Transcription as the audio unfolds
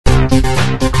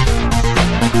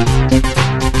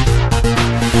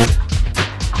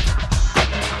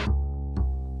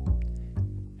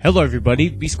Hello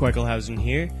everybody, bsquiklehausen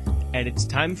here, and it's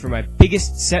time for my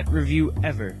biggest set review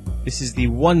ever. This is the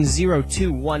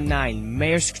 10219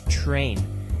 Maersk Train.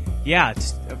 Yeah,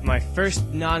 it's my first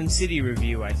non-city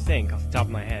review, I think, off the top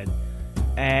of my head.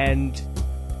 And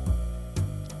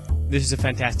this is a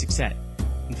fantastic set.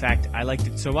 In fact, I liked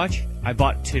it so much, I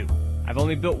bought two. I've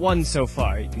only built one so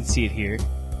far, you can see it here.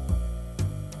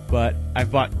 But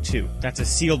I've bought two. That's a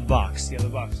sealed box. The other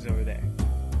box is over there.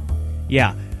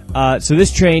 Yeah. So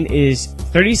this train is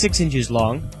 36 inches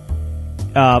long,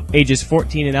 ages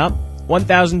 14 and up,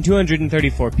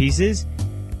 1,234 pieces,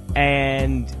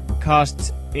 and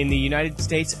costs in the United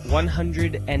States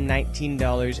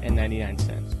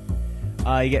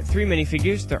 $119.99. You get 3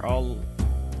 minifigures. They're all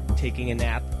taking a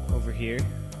nap over here.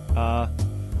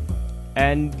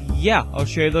 And yeah, I'll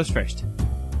show you those first.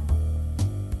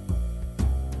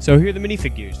 So here are the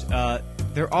minifigures.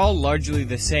 They're all largely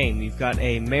the same. You've got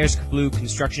a Maersk blue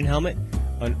construction helmet,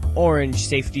 an orange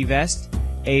safety vest,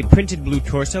 a printed blue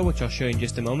torso, which I'll show you in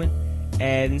just a moment,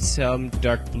 and some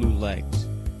dark blue legs.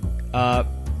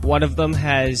 One of them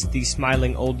has the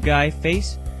smiling old guy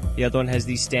face, the other one has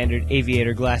the standard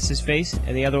aviator glasses face,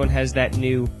 and the other one has that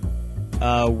new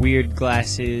weird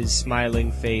glasses,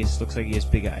 smiling face, looks like he has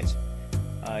big eyes.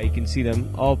 You can see them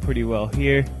all pretty well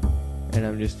here, and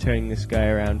I'm just turning this guy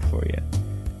around for you.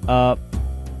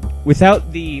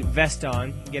 Without the vest on,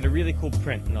 you get a really cool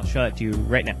print, and I'll show it to you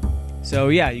right now. So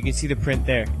yeah, you can see the print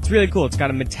there. It's really cool. It's got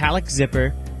a metallic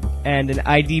zipper and an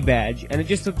ID badge, and it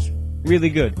just looks really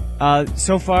good.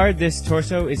 So far, this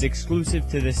torso is exclusive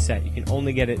to this set. You can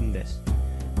only get it in this.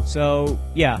 So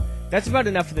yeah, that's about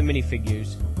enough for the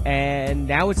minifigures, and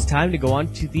now it's time to go on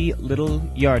to the little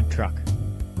yard truck.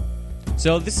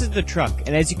 So this is the truck,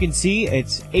 and as you can see,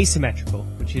 it's asymmetrical,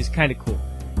 which is kind of cool.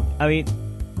 I mean,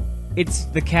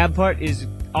 the cab part is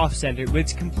off-center, but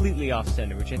it's completely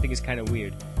off-center, which I think is kind of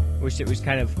weird. I wish it was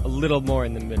kind of a little more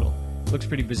in the middle. Looks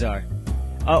pretty bizarre.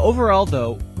 Overall,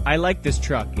 though, I like this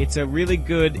truck. It's a really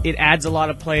good, it adds a lot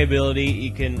of playability.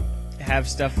 You can have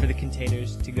stuff for the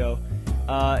containers to go.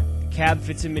 Cab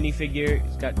fits a minifigure.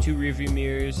 It's got 2 rearview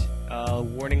mirrors,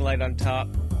 warning light on top,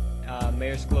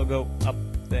 Maersk logo up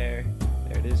there.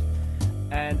 There it is.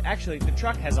 And actually, the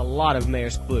truck has a lot of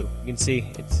Maersk blue. You can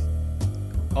see it's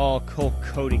all coal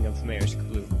coating of Maersk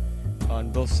blue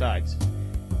on both sides.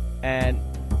 And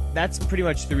that's pretty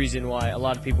much the reason why a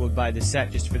lot of people would buy this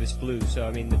set, just for this blue. So,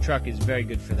 I mean, the truck is very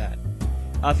good for that.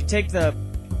 If you take the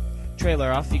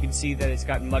trailer off, you can see that it's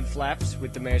got mud flaps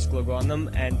with the Maersk logo on them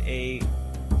and a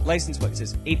license plate. It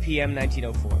says APM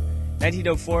 1904.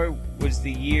 1904 was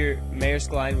the year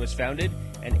Maersk Line was founded,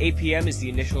 and APM is the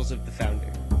initials of the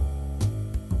founder.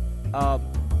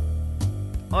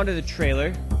 Onto the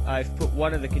trailer, I've put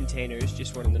one of the containers,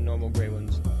 just one of the normal gray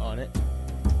ones, on it.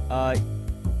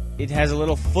 It has a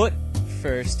little foot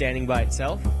for standing by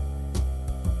itself.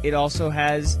 It also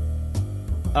has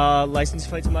license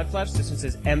plates and mud flaps. This one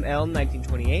says ML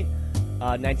 1928.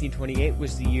 1928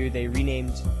 was the year they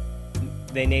named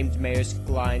Maersk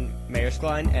Line,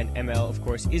 and ML, of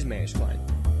course, is Maersk Line.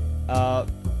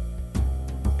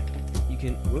 You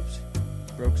can, whoops,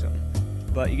 broke something.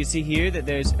 But you can see here that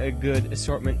there's a good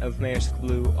assortment of Maersk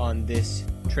blue on this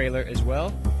trailer as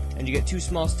well. And you get 2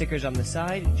 small stickers on the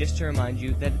side, just to remind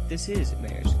you that this is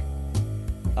Maersk.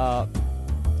 A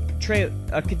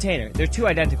container. There are 2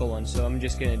 identical ones, so I'm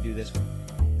just going to do this one.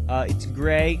 It's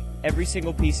gray. Every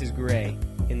single piece is gray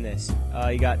in this.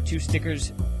 You got 2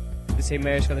 stickers that say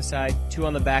Maersk on the side, 2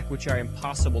 on the back, which are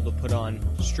impossible to put on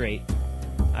straight.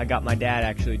 I got my dad,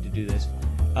 actually, to do this.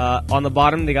 On the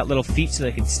bottom, they got little feet so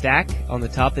they can stack. On the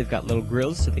top, they've got little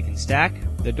grills so they can stack.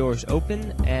 The door's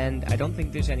open, and I don't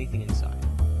think there's anything inside.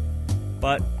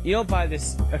 But you don't buy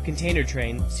a container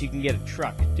train so you can get a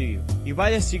truck, do you? You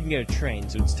buy this so you can get a train,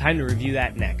 so it's time to review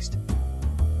that next.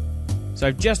 So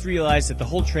I've just realized that the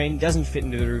whole train doesn't fit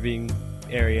into the reviewing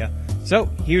area. So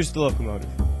here's the locomotive.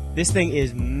 This thing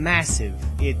is massive.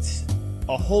 It's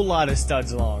a whole lot of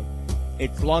studs long.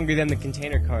 It's longer than the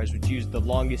container cars, which use the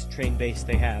longest train base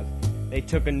they have. They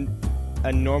took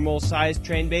a normal-sized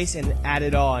train base and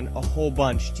added on a whole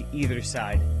bunch to either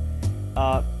side.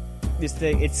 This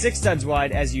thing, it's 6 studs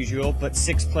wide as usual, but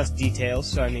 6 plus details.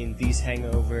 So I mean, these hang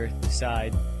over the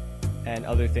side, and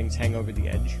other things hang over the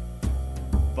edge.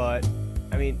 But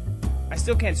I mean, I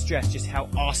still can't stress just how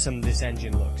awesome this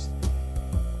engine looks.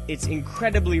 It's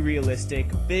incredibly realistic,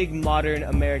 big modern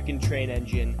American train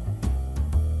engine.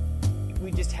 We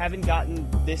just haven't gotten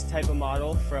this type of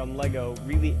model from LEGO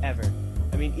really ever.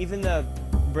 I mean, even the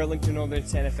Burlington Northern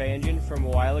Santa Fe engine from a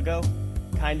while ago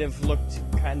kind of looked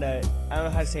I don't know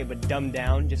how to say it, but dumbed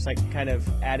down, just like kind of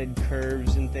added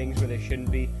curves and things where they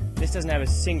shouldn't be. This doesn't have a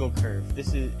single curve.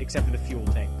 This is except for the fuel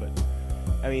tank, but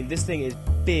I mean, this thing is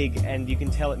big, and you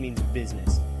can tell it means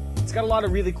business. It's got a lot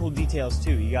of really cool details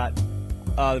too. You got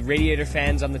radiator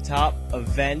fans on the top, a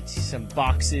vent, some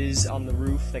boxes on the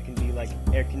roof that can be like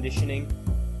air conditioning.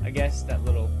 I guess that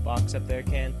little box up there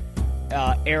can.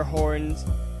 Air horns.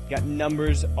 You got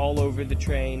numbers all over the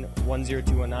train.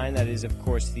 10219. That is, of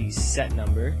course, the set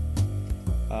number.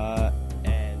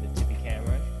 And the tippy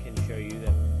camera can show you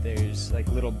that there's like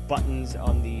little buttons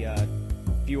on the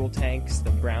fuel tanks, the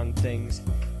brown things.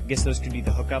 I guess those could be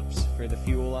the hookups for the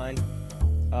fuel line.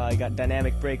 You got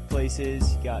dynamic brake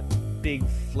places. You got big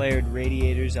flared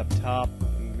radiators up top.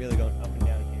 I'm really going up and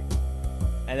down here.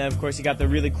 And then, of course, you got the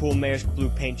really cool Maersk blue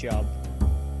paint job,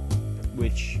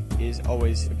 which is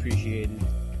always appreciated.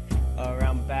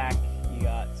 Around back, you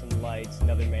got some lights,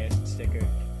 another Maersk sticker.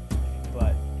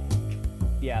 But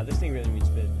yeah, this thing really means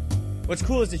business. What's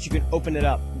cool is that you can open it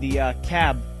up. The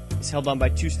cab is held on by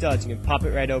 2 studs. You can pop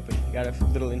it right open. You got a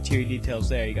little interior details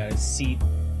there. You got a seat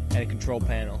and a control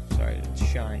panel. Sorry to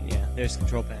shine. Yeah, there's the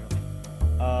control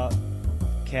panel.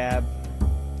 Cab,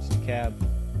 just a cab,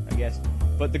 I guess.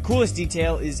 But the coolest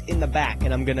detail is in the back,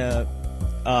 and I'm gonna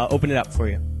open it up for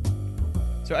you.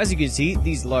 So as you can see,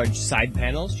 these large side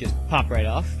panels just pop right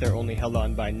off. They're only held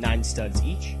on by 9 studs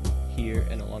each, here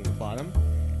and along the bottom.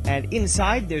 And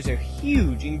inside, there's a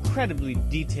huge, incredibly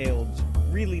detailed,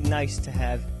 really nice to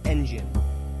have engine.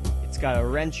 It's got a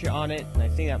wrench on it, and I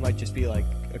think that might just be like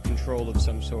a control of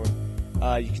some sort.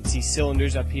 You can see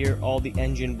cylinders up here, all the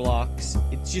engine blocks.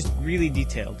 It's just really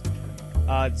detailed.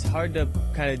 It's hard to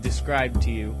kind of describe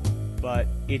to you, but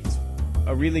it's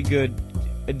a really good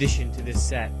addition to this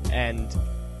set, and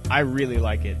I really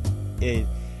like it.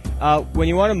 When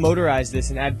you want to motorize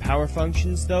this and add power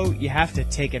functions, though, you have to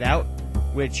take it out,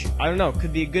 which, I don't know,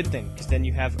 could be a good thing, because then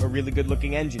you have a really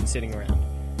good-looking engine sitting around.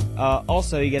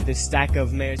 Also, you get this stack of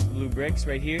Maersk blue bricks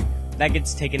right here. That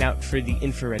gets taken out for the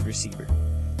infrared receiver.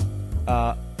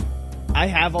 I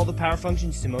have all the power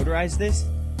functions to motorize this,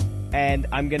 and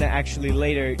I'm going to actually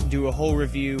later do a whole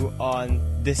review on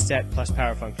this set plus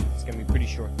power functions. It's going to be pretty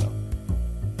short, though.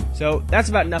 So, that's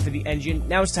about enough of the engine.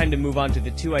 Now it's time to move on to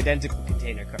the 2 identical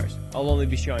container cars. I'll only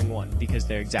be showing one, because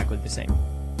they're exactly the same.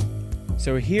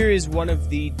 So here is one of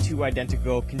the 2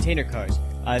 identical container cars.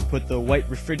 I've put the white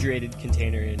refrigerated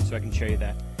container in so I can show you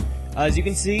that. As you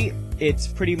can see, it's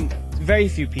very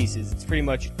few pieces. It's pretty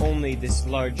much only this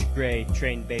large gray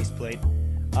train base plate.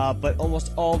 But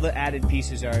almost all the added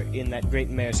pieces are in that great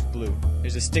Maersk blue.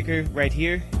 There's a sticker right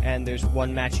here, and there's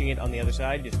one matching it on the other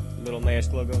side, just a little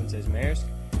Maersk logo and says Maersk.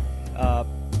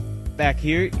 Back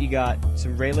here, you got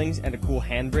some railings and a cool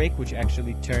handbrake, which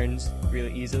actually turns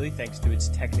really easily thanks to its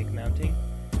Technic mounting.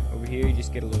 Over here, you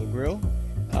just get a little grill.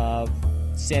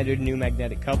 Standard new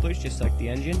magnetic couplers, just like the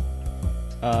engine.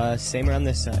 Same around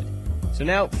this side. So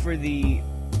now for and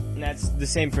that's the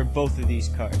same for both of these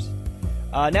cars.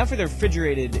 Now for the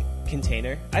refrigerated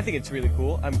container, I think it's really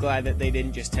cool. I'm glad that they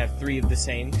didn't just have 3 of the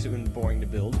same, because it would have been boring to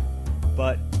build.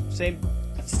 But same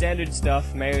standard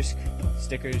stuff, Maersk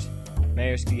stickers,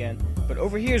 Maersk again. But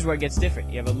over here is where it gets different.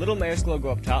 You have a little Maersk logo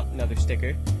up top, another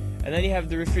sticker, and then you have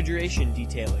the refrigeration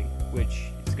detailing, which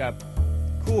it's got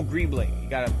cool greebling. You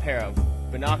got a pair of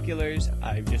binoculars.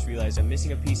 I just realized I'm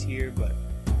missing a piece here, but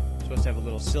I'm supposed to have a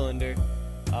little cylinder.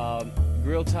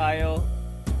 Grill tile,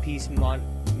 piece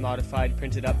modified,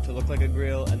 printed up to look like a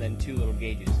grill, and then 2 little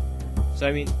gauges. So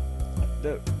I mean,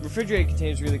 the refrigerated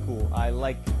container is really cool. I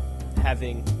like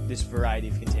having this variety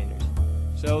of containers.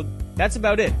 So that's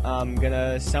about it. I'm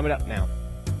gonna sum it up now.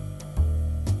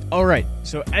 Alright,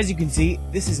 so as you can see,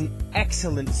 this is an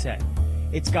excellent set.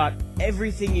 It's got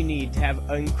everything you need to have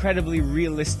an incredibly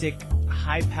realistic,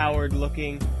 high-powered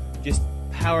looking, just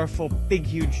powerful, big,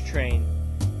 huge train.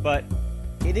 But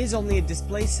it is only a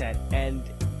display set, and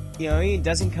you know, it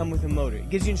doesn't come with a motor. It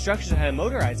gives you instructions on how to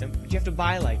motorize them, but you have to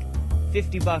buy like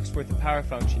 $50 worth of power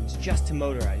functions just to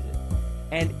motorize it.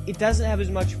 And it doesn't have as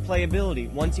much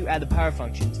playability once you add the power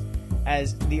functions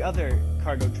as the other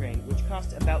cargo train, which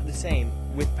costs about the same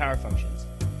with power functions.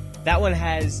 That one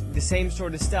has the same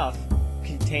sort of stuff,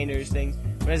 containers, things,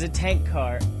 but has a tank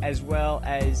car as well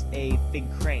as a big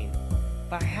crane.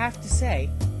 But I have to say,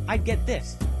 I'd get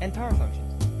this and power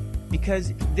functions,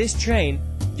 because this train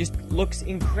just looks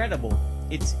incredible.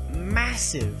 It's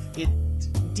massive, it's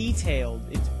detailed,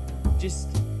 it's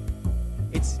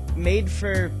made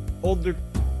for older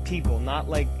people, not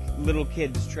like little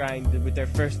kids with their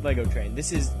first Lego train.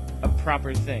 This is a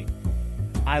proper thing.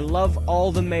 I love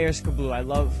all the Maersk blue. I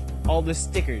love all the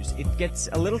stickers. It gets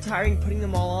a little tiring putting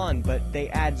them all on, but they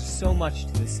add so much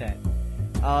to the set.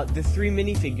 The 3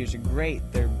 minifigures are great.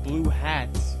 They're blue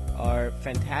hats. are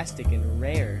fantastic and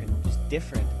rare and just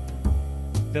different.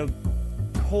 The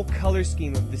whole color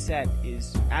scheme of the set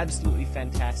is absolutely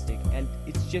fantastic, and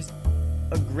it's just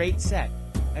a great set.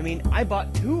 I mean, I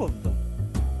bought 2 of them.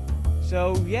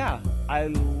 So yeah, I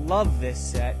love this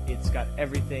set. It's got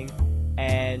everything,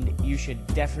 and you should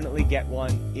definitely get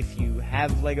one if you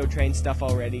have Lego Train stuff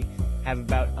already. Have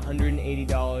about $180.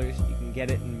 You can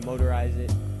get it and motorize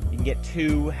it. You can get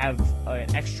 2, have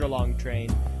an extra long train.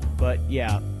 But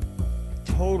yeah,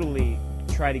 totally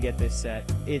try to get this set.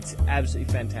 It's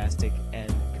absolutely fantastic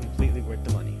and completely worth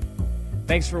the money.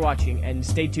 Thanks for watching, and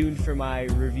stay tuned for my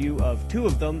review of 2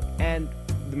 of them and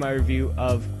my review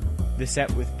of the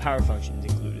set with power functions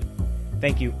included.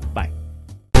 Thank you. Bye.